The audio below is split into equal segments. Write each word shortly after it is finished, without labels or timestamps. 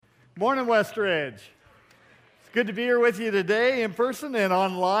Morning, Westridge. It's good to be here with you today in person and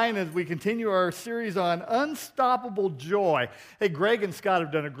online as we continue our series on unstoppable joy. Hey, Greg and Scott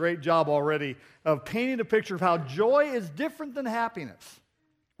have done a great job already of painting a picture of how joy is different than happiness.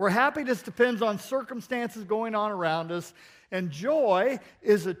 Where happiness depends on circumstances going on around us, and joy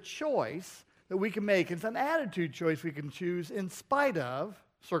is a choice that we can make. It's an attitude choice we can choose in spite of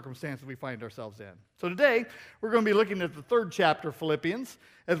circumstances we find ourselves in. So today, we're going to be looking at the third chapter of Philippians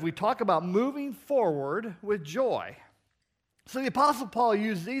as we talk about moving forward with joy. So the Apostle Paul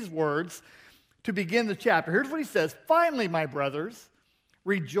used these words to begin the chapter. Here's what he says: "Finally, my brothers,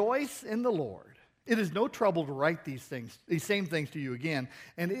 rejoice in the Lord. It is no trouble to write these same things to you again,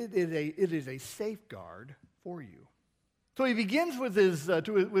 and it is a safeguard for you." So he begins with his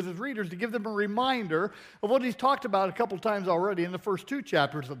readers to give them a reminder of what he's talked about a couple times already in the first two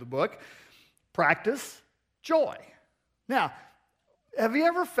chapters of the book. Practice joy. Now, have you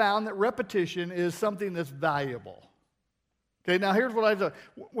ever found that repetition is something that's valuable? Okay, now here's what I do.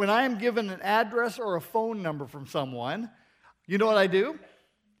 When I am given an address or a phone number from someone, you know what I do?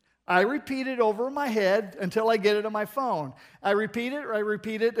 I repeat it over my head until I get it on my phone. I repeat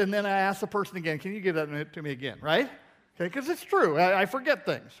it, and then I ask the person again, "Can you give that to me again?" Right? Okay, because it's true. I forget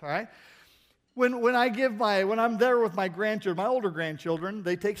things, all right? When I'm there with my grandchildren, my older grandchildren,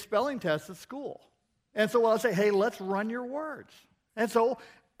 they take spelling tests at school. And so I'll say, "Hey, let's run your words." And so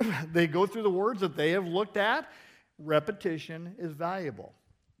they go through the words that they have looked at. Repetition is valuable.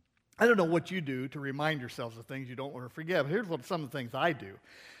 I don't know what you do to remind yourselves of things you don't want to forget, but here's some of the things I do.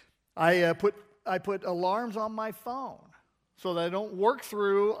 I put alarms on my phone so that I don't work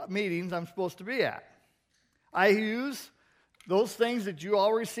through meetings I'm supposed to be at. I use those things that you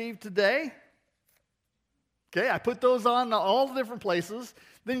all received today. Okay, I put those on all the different places.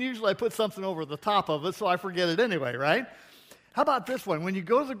 Then usually I put something over the top of it so I forget it anyway, right? How about this one? When you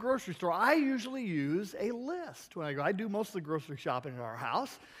go to the grocery store, I usually use a list when I go. I do most of the grocery shopping at our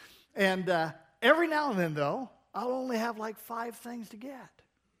house. And every now and then, though, I'll only have like 5 things to get.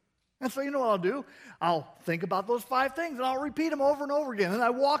 And so you know what I'll do? I'll think about those 5 things, and I'll repeat them over and over again. And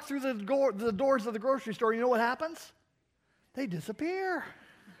I walk through the doors of the grocery store, and you know what happens? They disappear,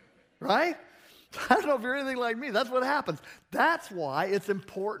 right? I don't know if you're anything like me. That's what happens. That's why it's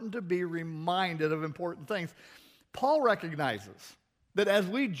important to be reminded of important things. Paul recognizes that as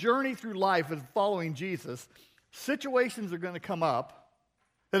we journey through life as following Jesus, situations are going to come up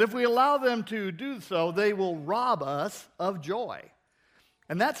that if we allow them to do so, they will rob us of joy.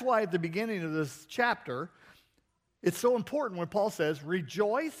 And that's why at the beginning of this chapter, it's so important when Paul says,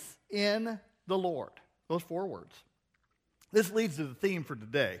 "Rejoice in the Lord." Those 4 words. This leads to the theme for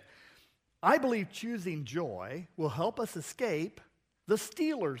today. I believe choosing joy will help us escape the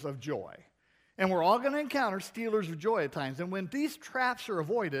stealers of joy. And we're all going to encounter stealers of joy at times. And when these traps are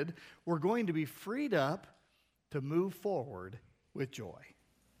avoided, we're going to be freed up to move forward with joy.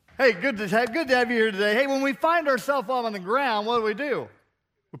 Hey, good to have you here today. Hey, when we find ourselves on the ground, what do?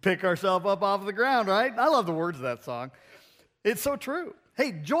 We pick ourselves up off the ground, right? I love the words of that song. It's so true.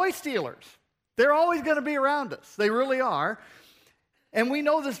 Hey, joy stealers, they're always going to be around us. They really are. And we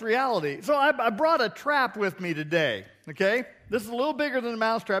know this reality. So I brought a trap with me today, okay? This is a little bigger than a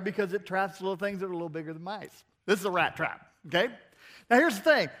mouse trap because it traps little things that are a little bigger than mice. This is a rat trap, okay? Now here's the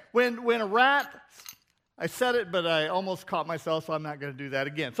thing. When a rat, I said it, but I almost caught myself, so I'm not going to do that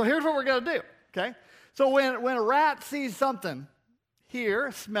again. So here's what we're going to do, okay? So when a rat sees something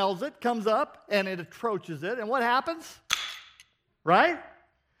here, smells it, comes up, and it approaches it, and what happens? Right?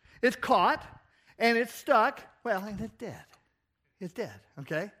 It's caught, and it's stuck, well, and it's dead. It's dead,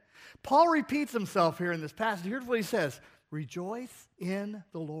 okay? Paul repeats himself here in this passage. Here's what he says: "Rejoice in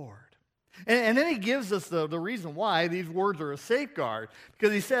the Lord." And then he gives us the reason why these words are a safeguard,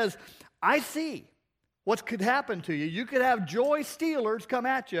 because he says, "I see what could happen to you. You could have joy stealers come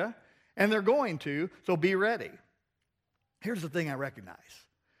at you, and they're going to, so be ready." Here's the thing I recognize.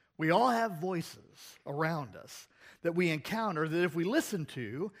 We all have voices around us that we encounter that if we listen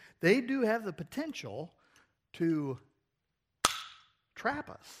to, they do have the potential to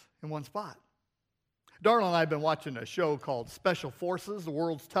trap us in one spot. Darla and I have been watching a show called Special Forces, the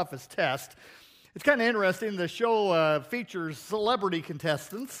World's Toughest Test. It's kind of interesting. The show features celebrity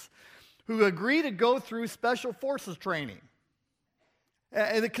contestants who agree to go through Special Forces training.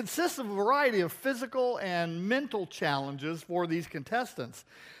 And it consists of a variety of physical and mental challenges for these contestants.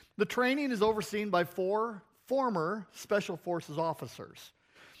 The training is overseen by 4 former Special Forces officers.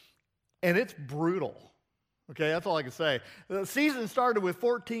 And it's brutal. Okay, that's all I can say. The season started with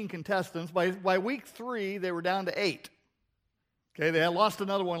 14 contestants. By week 3, they were down to 8. Okay, they had lost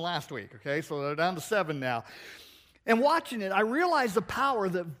another one last week. Okay, so they're down to 7 now. And watching it, I realized the power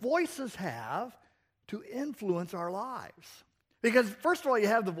that voices have to influence our lives. Because first of all, you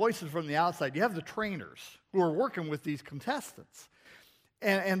have the voices from the outside. You have the trainers who are working with these contestants.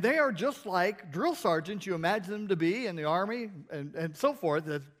 And they are just like drill sergeants you imagine them to be in the Army and so forth.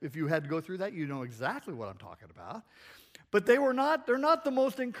 That if you had to go through that, you know exactly what I'm talking about. But they're not the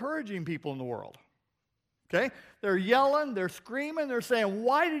most encouraging people in the world. Okay? They're yelling, they're screaming, they're saying,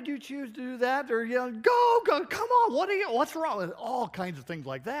 why did you choose to do that? They're yelling, go, come on, what's wrong with it? All kinds of things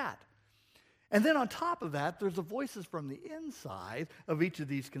like that. And then on top of that, there's the voices from the inside of each of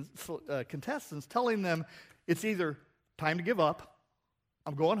these contestants telling them it's either time to give up,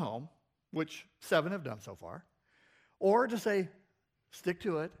 I'm going home, which 7 have done so far, or to say, stick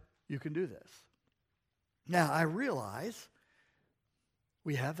to it, you can do this. Now, I realize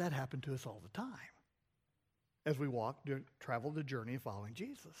we have that happen to us all the time as we travel the journey of following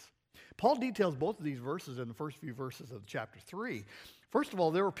Jesus. Paul details both of these verses in the first few verses of chapter 3. First of all,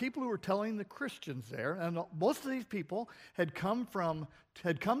 there were people who were telling the Christians there, and most of these people had come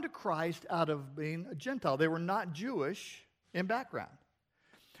to Christ out of being a Gentile. They were not Jewish in background.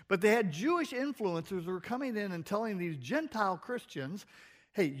 But they had Jewish influencers who were coming in and telling these Gentile Christians,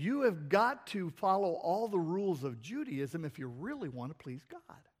 hey, you have got to follow all the rules of Judaism if you really want to please God.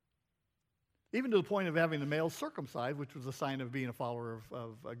 Even to the point of having the male circumcised, which was a sign of being a follower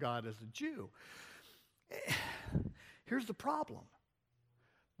of God as a Jew. Here's the problem.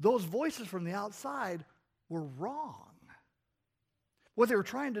 Those voices from the outside were wrong. What they were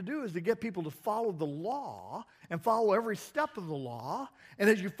trying to do is to get people to follow the law and follow every step of the law. And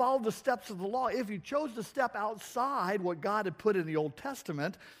as you follow the steps of the law, if you chose to step outside what God had put in the Old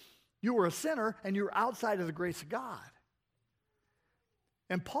Testament, you were a sinner and you were outside of the grace of God.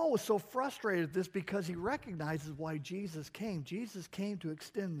 And Paul was so frustrated at this because he recognizes why Jesus came. Jesus came to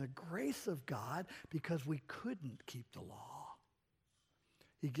extend the grace of God because we couldn't keep the law.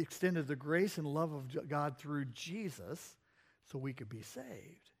 He extended the grace and love of God through Jesus so we could be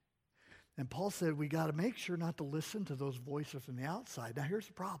saved. And Paul said we got to make sure not to listen to those voices from the outside. Now here's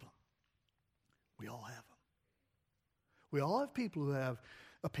the problem. We all have them. We all have people who have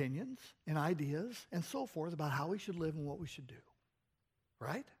opinions and ideas and so forth about how we should live and what we should do.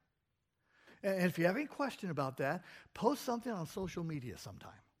 Right? And if you have any question about that, post something on social media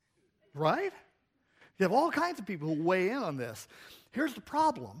sometime. Right? You have all kinds of people who weigh in on this. Here's the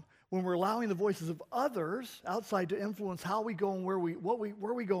problem. When we're allowing the voices of others outside to influence how we go and where we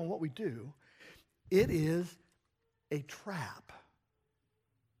go and what we do, it is a trap.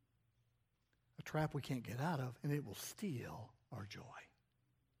 A trap we can't get out of, and it will steal our joy.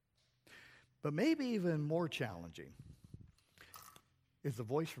 But maybe even more challenging is the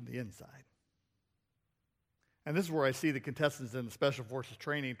voice from the inside. And this is where I see the contestants in the Special Forces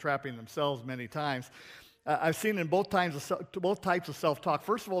training trapping themselves many times. I've seen in both types of self-talk.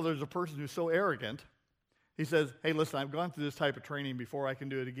 First of all, there's a person who's so arrogant. He says, hey, listen, I've gone through this type of training before, I can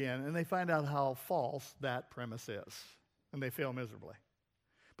do it again. And they find out how false that premise is. And they fail miserably.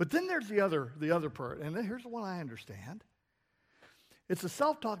 But then there's the other part. And here's the one I understand. It's a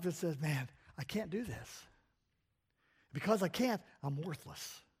self-talk that says, man, I can't do this. Because I can't, I'm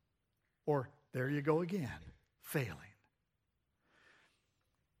worthless. Or there you go again, failing.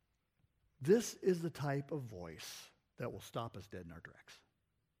 This is the type of voice that will stop us dead in our tracks.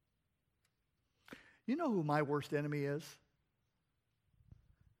 You know who my worst enemy is?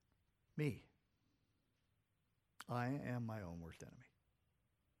 Me. I am my own worst enemy.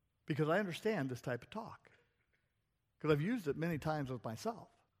 Because I understand this type of talk. Because I've used it many times with myself.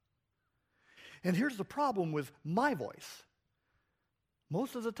 And here's the problem with my voice.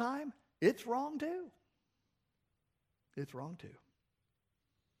 Most of the time, it's wrong too. It's wrong too.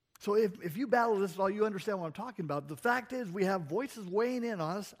 So if you battle this at all, you understand what I'm talking about. The fact is we have voices weighing in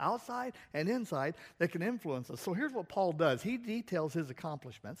on us, outside and inside, that can influence us. So here's what Paul does. He details his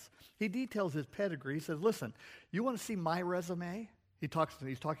accomplishments. He details his pedigree. He says, listen, you want to see my resume? He's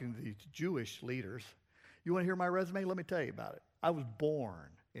talking to these Jewish leaders. You want to hear my resume? Let me tell you about it. I was born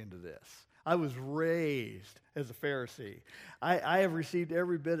into this. I was raised as a Pharisee. I have received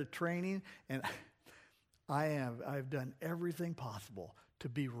every bit of training, and I've done everything possible to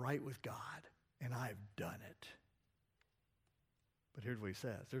be right with God, and I've done it. But here's what he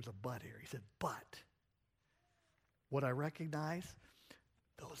says. There's a but here. He said, but what I recognize,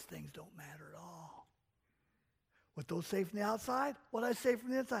 those things don't matter at all. What those say from the outside, what I say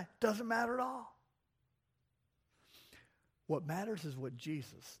from the inside, doesn't matter at all. What matters is what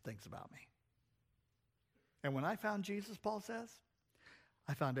Jesus thinks about me. And when I found Jesus, Paul says,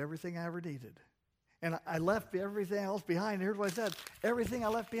 I found everything I ever needed. And I left everything else behind. Here's what I said. Everything I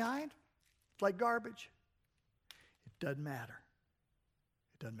left behind, it's like garbage. Doesn't matter.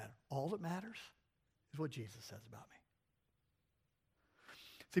 It doesn't matter. All that matters is what Jesus says about me.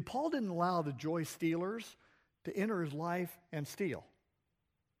 See, Paul didn't allow the joy stealers to enter his life and steal.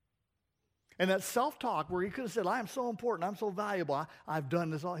 And that self-talk where he could have said, I am so important, I'm so valuable, I've done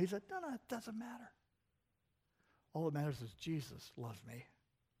this all. He said, no, it doesn't matter. All that matters is Jesus loves me,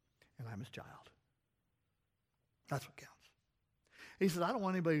 and I'm his child. That's what counts. He said, I don't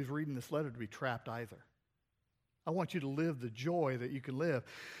want anybody who's reading this letter to be trapped either. I want you to live the joy that you can live.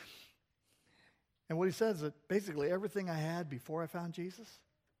 And what he says is that basically everything I had before I found Jesus,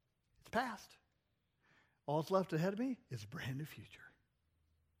 it's past. All that's left ahead of me is a brand new future.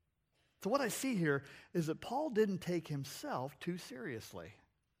 So what I see here is that Paul didn't take himself too seriously,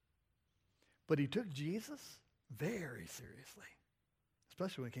 but he took Jesus very seriously,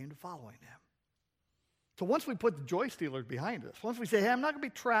 especially when it came to following him. So once we put the joy stealers behind us, once we say, hey, I'm not going to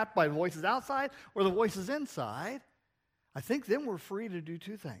be trapped by the voices outside or the voices inside, I think then we're free to do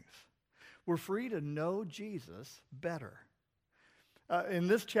two things. We're free to know Jesus better. In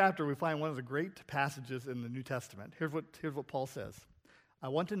this chapter, we find one of the great passages in the New Testament. Here's what Paul says. I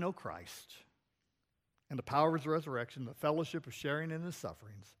want to know Christ and the power of his resurrection, the fellowship of sharing in his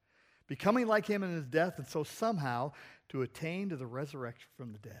sufferings, becoming like him in his death, and so somehow to attain to the resurrection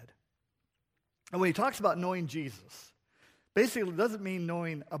from the dead. And when he talks about knowing Jesus, basically it doesn't mean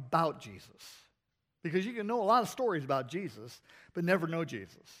knowing about Jesus, because you can know a lot of stories about Jesus, but never know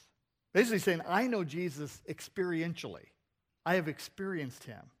Jesus. Basically saying, I know Jesus experientially. I have experienced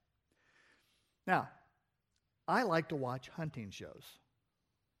him. Now, I like to watch hunting shows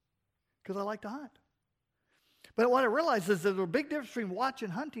because I like to hunt. But what I realize is that there's a big difference between watching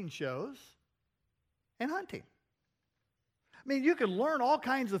hunting shows and hunting. I mean, you can learn all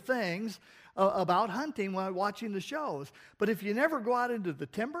kinds of things about hunting while watching the shows, but if you never go out into the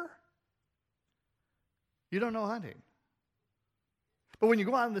timber, you don't know hunting. But when you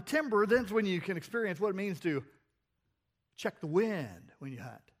go out in the timber, then it's when you can experience what it means to check the wind when you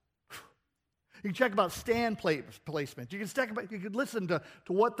hunt. You can check about stand placement. You can listen to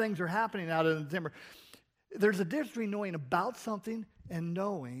what things are happening out in the timber. There's a difference between knowing about something and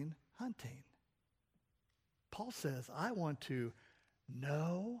knowing hunting. Paul says, I want to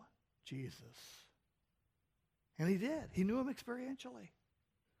know Jesus. And he did. He knew him experientially.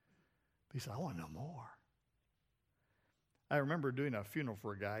 But he said, I want to know more. I remember doing a funeral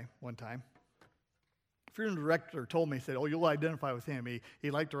for a guy one time. The funeral director told me, he said, oh, you'll identify with him.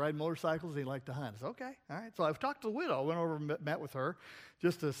 He liked to ride motorcycles, he liked to hunt. I said, okay, all right. So I've talked to the widow. I went over and met with her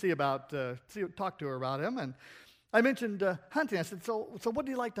just to talk to her about him. And I mentioned hunting. I said, so what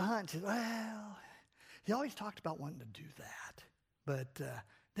do you like to hunt? She said, well, he always talked about wanting to do that, but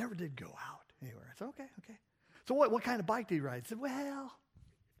never did go out anywhere. I said, okay. So what kind of bike do you ride? He said, well,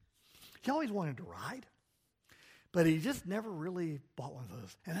 he always wanted to ride, but he just never really bought one of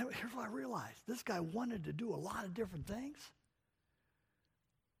those. And here's what I realized. This guy wanted to do a lot of different things,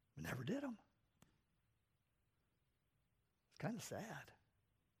 but never did them. It's kind of sad.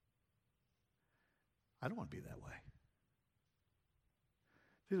 I don't want to be that way.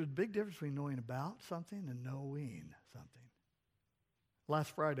 See, there's a big difference between knowing about something and knowing something.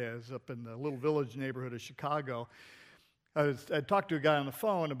 Last Friday, I was up in the little village neighborhood of Chicago. I talked to a guy on the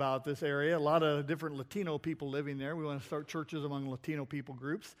phone about this area. A lot of different Latino people living there. We want to start churches among Latino people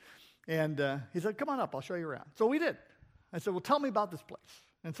groups. And he said, come on up, I'll show you around. So we did. I said, well, tell me about this place.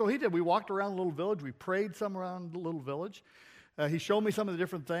 And so he did. We walked around the little village. We prayed some around the little village. He showed me some of the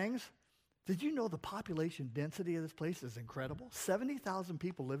different things. Did you know the population density of this place is incredible? 70,000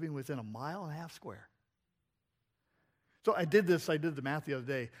 people living within a 1.5 mile square. So I did the math the other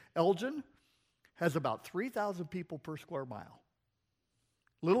day. Elgin has about 3,000 people per square mile.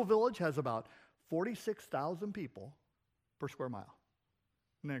 Little Village has about 46,000 people per square mile.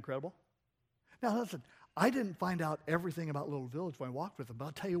 Isn't that incredible? Now listen, I didn't find out everything about Little Village when I walked with him, but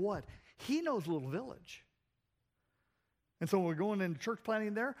I'll tell you what, he knows Little Village. And so when we're going into church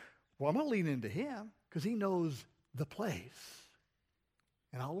planning there, well, I'm going to lean into him because he knows the place.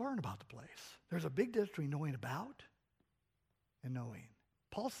 And I'll learn about the place. There's a big difference between knowing about and knowing.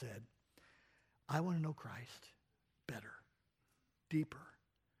 Paul said, I want to know Christ better, deeper,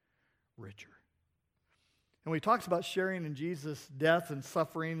 richer. And when he talks about sharing in Jesus' death and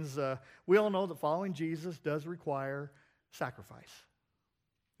sufferings, we all know that following Jesus does require sacrifice.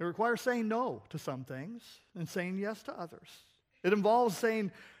 It requires saying no to some things and saying yes to others. It involves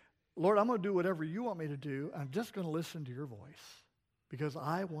saying, Lord, I'm going to do whatever you want me to do. I'm just going to listen to your voice because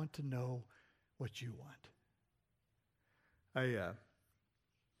I want to know what you want. I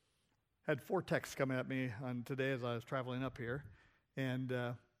had 4 texts coming at me on today as I was traveling up here. And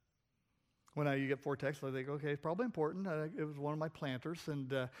When you get 4 texts, I think, okay, it's probably important. It was one of my planters,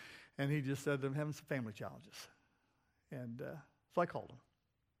 and he just said, I'm having some family challenges. And so I called him.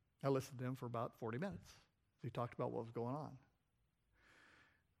 I listened to him for about 40 minutes. He talked about what was going on.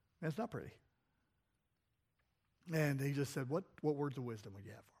 And it's not pretty. And he just said, what words of wisdom would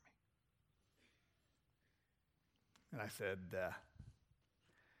you have for me? And I said,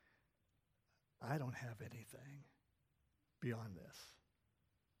 I don't have anything beyond this.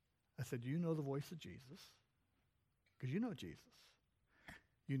 I said, you know the voice of Jesus, because you know Jesus.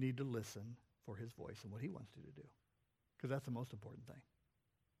 You need to listen for his voice and what he wants you to do, because that's the most important thing.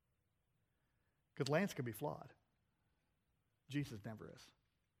 Because Lance can be flawed. Jesus never is.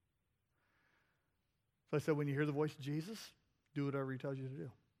 So I said, when you hear the voice of Jesus, do whatever he tells you to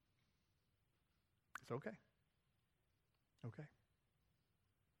do. It's okay. Okay.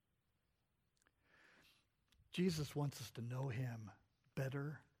 Jesus wants us to know him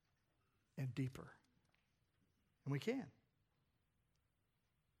better and deeper. And we can.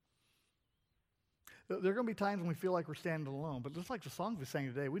 There are going to be times when we feel like we're standing alone, but just like the songs we sang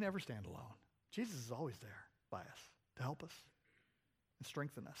today, we never stand alone. Jesus is always there by us to help us and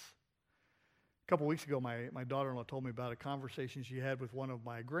strengthen us. A couple weeks ago, my daughter-in-law told me about a conversation she had with one of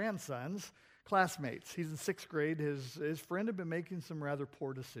my grandson's classmates. He's in 6th grade. His friend had been making some rather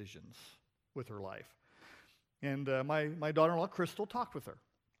poor decisions with her life. And my daughter-in-law, Crystal, talked with her.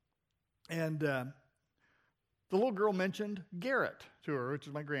 And the little girl mentioned Garrett to her, which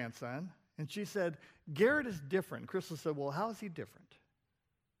is my grandson. And she said, Garrett is different. Crystal said, well, how is he different?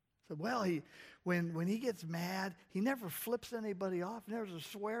 I said, well, when he gets mad, he never flips anybody off, never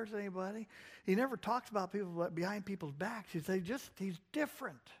swears at anybody. He never talks about people behind people's backs. She said, he's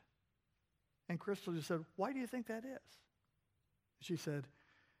different. And Crystal just said, why do you think that is? She said,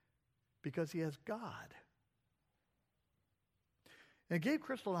 because he has God. And it gave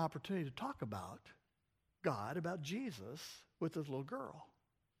Crystal an opportunity to talk about God, about Jesus, with this little girl.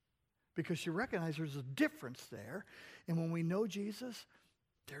 Because she recognized there's a difference there. And when we know Jesus,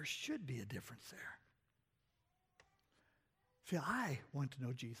 there should be a difference there. See, I want to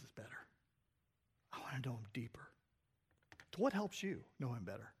know Jesus better. I want to know him deeper. So what helps you know him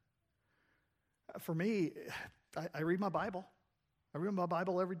better? For me, I read my Bible. I read my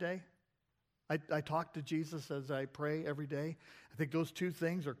Bible every day. I talk to Jesus as I pray every day. I think those 2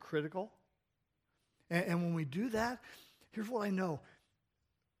 things are critical. And when we do that, here's what I know.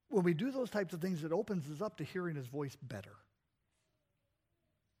 When we do those types of things, it opens us up to hearing his voice better.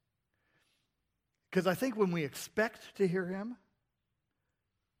 Because I think when we expect to hear him,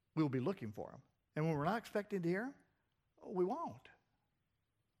 we'll be looking for him. And when we're not expecting to hear him, we won't.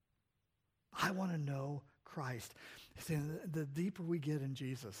 I want to know Christ. See, the deeper we get in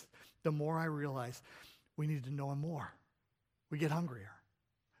Jesus, the more I realize we need to know him more. We get hungrier.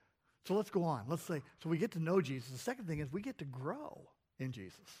 So let's go on. Let's say, so we get to know Jesus. The second thing is we get to grow in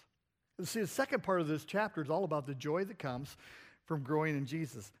Jesus. See, the second part of this chapter is all about the joy that comes from growing in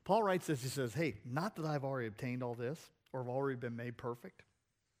Jesus. Paul writes this, he says, hey, not that I've already obtained all this or have already been made perfect.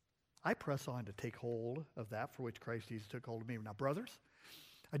 I press on to take hold of that for which Christ Jesus took hold of me. Now, brothers,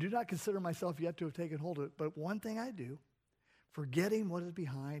 I do not consider myself yet to have taken hold of it, but one thing I do, forgetting what is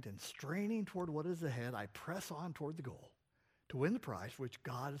behind and straining toward what is ahead, I press on toward the goal to win the prize for which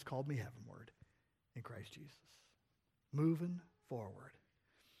God has called me heavenward in Christ Jesus. Moving forward.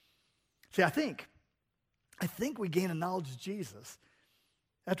 See, I think we gain a knowledge of Jesus.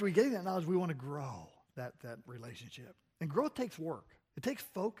 After we gain that knowledge, we want to grow that relationship. And growth takes work. It takes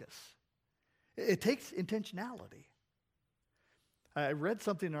focus. It takes intentionality. I read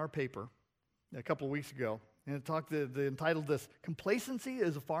something in our paper a couple of weeks ago, and it entitled this, Complacency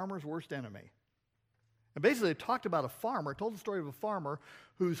is a Farmer's Worst Enemy. And basically it talked about a farmer, told the story of a farmer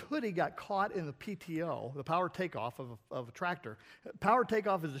whose hoodie got caught in the PTO, the power takeoff of a tractor. Power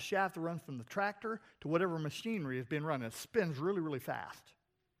takeoff is a shaft that runs from the tractor to whatever machinery is being run. It spins really, really fast.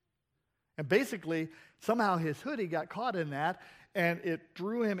 And basically, somehow his hoodie got caught in that, and it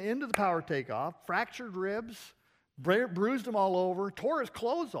drew him into the power takeoff, fractured ribs, bruised him all over, tore his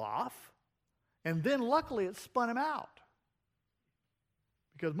clothes off, and then luckily it spun him out.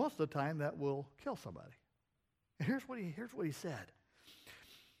 Because most of the time that will kill somebody. And here's what he said.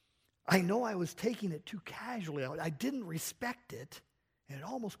 I know I was taking it too casually. I didn't respect it, and it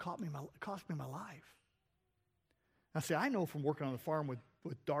almost cost me my life. Now see, I know from working on the farm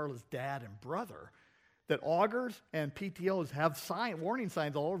with Darla's dad and brother that augers and PTOs have warning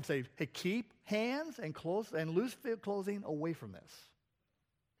signs all over and say, hey, keep hands and loose fit clothing away from this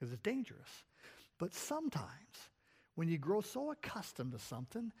because it's dangerous. But sometimes when you grow so accustomed to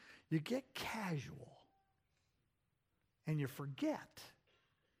something, you get casual and you forget.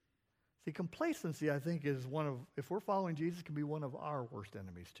 See, complacency, I think, is if we're following Jesus, can be one of our worst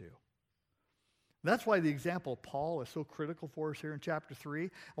enemies too. That's why the example of Paul is so critical for us here in chapter 3.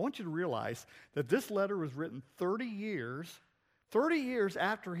 I want you to realize that this letter was written 30 years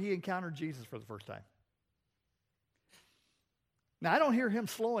after he encountered Jesus for the first time. Now, I don't hear him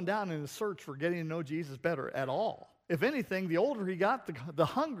slowing down in his search for getting to know Jesus better at all. If anything, the older he got, the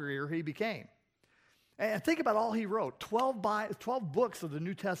hungrier he became. And think about all he wrote, 12 books of the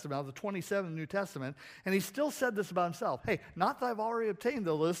New Testament, of the 27 of the New Testament, and he still said this about himself. Hey, not that I've already obtained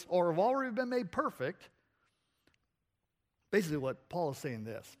the list or have already been made perfect. Basically what Paul is saying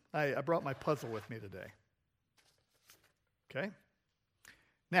this. I brought my puzzle with me today. Okay?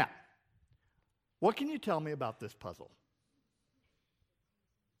 Now, what can you tell me about this puzzle?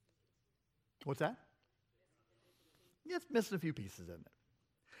 What's that? Yeah, it's missing a few pieces, isn't it?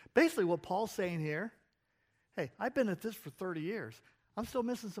 Basically what Paul's saying here, hey, I've been at this for 30 years. I'm still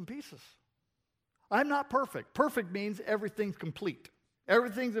missing some pieces. I'm not perfect. Perfect means everything's complete.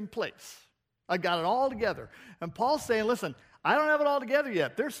 Everything's in place. I got it all together. And Paul's saying, listen, I don't have it all together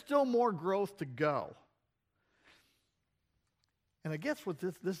yet. There's still more growth to go. And I guess what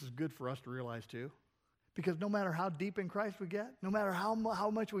this is good for us to realize too, because no matter how deep in Christ we get, no matter how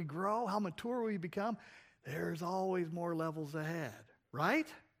much we grow, how mature we become, there's always more levels ahead, right?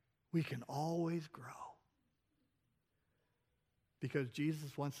 We can always grow. Because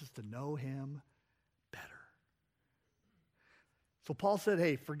Jesus wants us to know him better. So Paul said,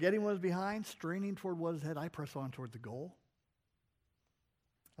 hey, forgetting what is behind, straining toward what is ahead, I press on toward the goal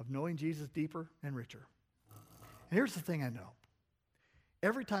of knowing Jesus deeper and richer. And here's the thing I know.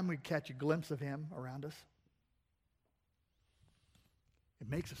 Every time we catch a glimpse of him around us, it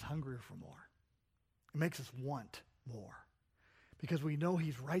makes us hungrier for more. It makes us want more. Because we know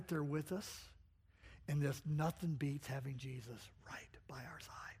he's right there with us, and there's nothing beats having Jesus right by our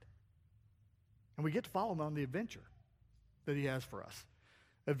side. And we get to follow him on the adventure that he has for us.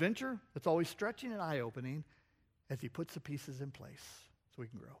 Adventure that's always stretching and eye-opening as he puts the pieces in place so we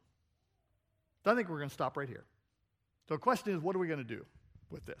can grow. So I think we're going to stop right here. So the question is, what are we going to do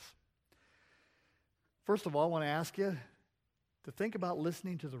with this? First of all, I want to ask you to think about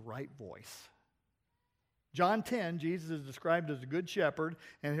listening to the right voice. John 10, Jesus is described as a good shepherd,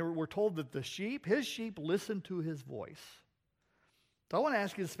 and here we're told that his sheep listen to his voice. So I want to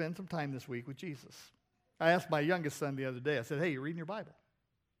ask you to spend some time this week with Jesus. I asked my youngest son the other day, I said, hey, you reading your Bible?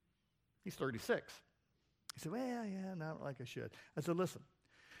 He's 36. He said, well, yeah, not like I should. I said, listen,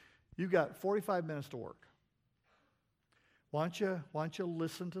 you've got 45 minutes to work. Why don't you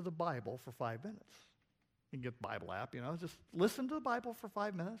listen to the Bible for 5 minutes? You can get the Bible app, just listen to the Bible for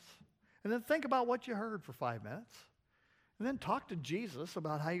 5 minutes. And then think about what you heard for 5 minutes. And then talk to Jesus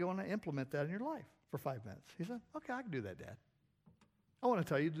about how you're going to implement that in your life for 5 minutes. He said, okay, I can do that, Dad. I want to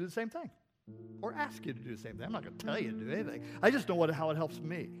tell you to do the same thing. Or ask you to do the same thing. I'm not going to tell you to do anything. I just know how it helps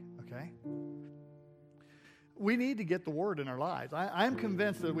me, okay? We need to get the word in our lives. I'm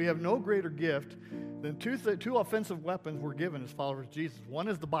convinced that we have no greater gift than two offensive weapons we're given as followers of Jesus. One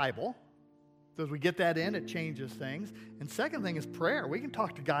is the Bible. So as we get that in, it changes things. And second thing is prayer. We can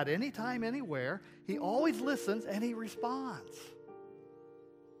talk to God anytime, anywhere. He always listens and he responds.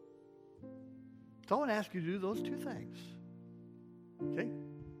 So I want to ask you to do those two things. Okay?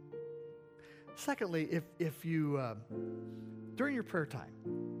 Secondly, if you, during your prayer time,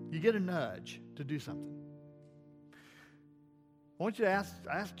 you get a nudge to do something, I want you to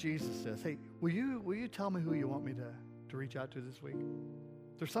ask Jesus this. Hey, will you tell me who you want me to reach out to this week?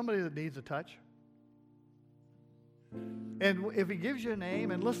 Is there somebody that needs a touch? And if he gives you a name,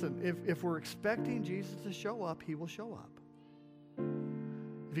 and listen, if we're expecting Jesus to show up, he will show up.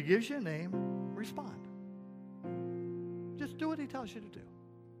 If he gives you a name, respond. Just do what he tells you to do.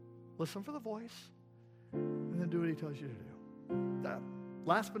 Listen for the voice, and then do what he tells you to do.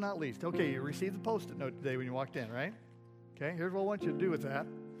 Last but not least, okay, you received the Post-it note today when you walked in, right? Okay, here's what I want you to do with that.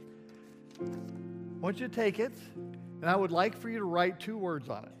 I want you to take it, and I would like for you to write 2 words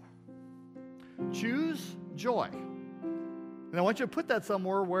on it. Choose joy. And I want you to put that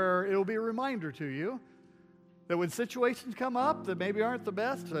somewhere where it'll be a reminder to you that when situations come up that maybe aren't the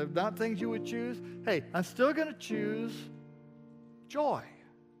best, not things you would choose, hey, I'm still going to choose joy.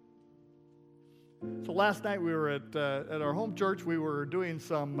 So last night we were at our home church. We were doing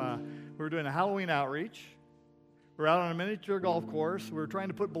a Halloween outreach. We were out on a miniature golf course. We were trying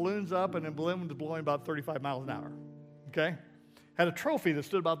to put balloons up, and the balloon was blowing about 35 miles an hour. Okay? Had a trophy that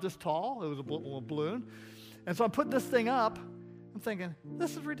stood about this tall. It was a little balloon. And so I'm putting this thing up. I'm thinking,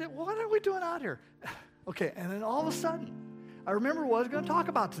 this is ridiculous. What are we doing out here? Okay, and then all of a sudden, I remember what I was going to talk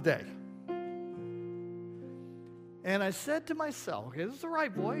about today. And I said to myself, okay, this is the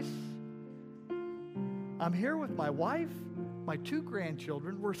right voice. I'm here with my wife, my 2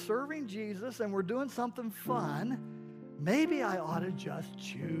 grandchildren. We're serving Jesus and we're doing something fun. Maybe I ought to just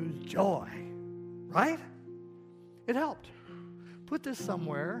choose joy, right? It helped. Put this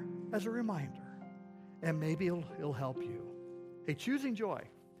somewhere as a reminder, and maybe it'll help you. Hey, choosing joy,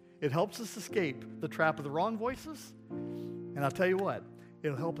 it helps us escape the trap of the wrong voices, and I'll tell you what,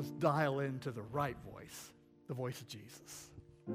 it'll help us dial into the right voice, the voice of Jesus.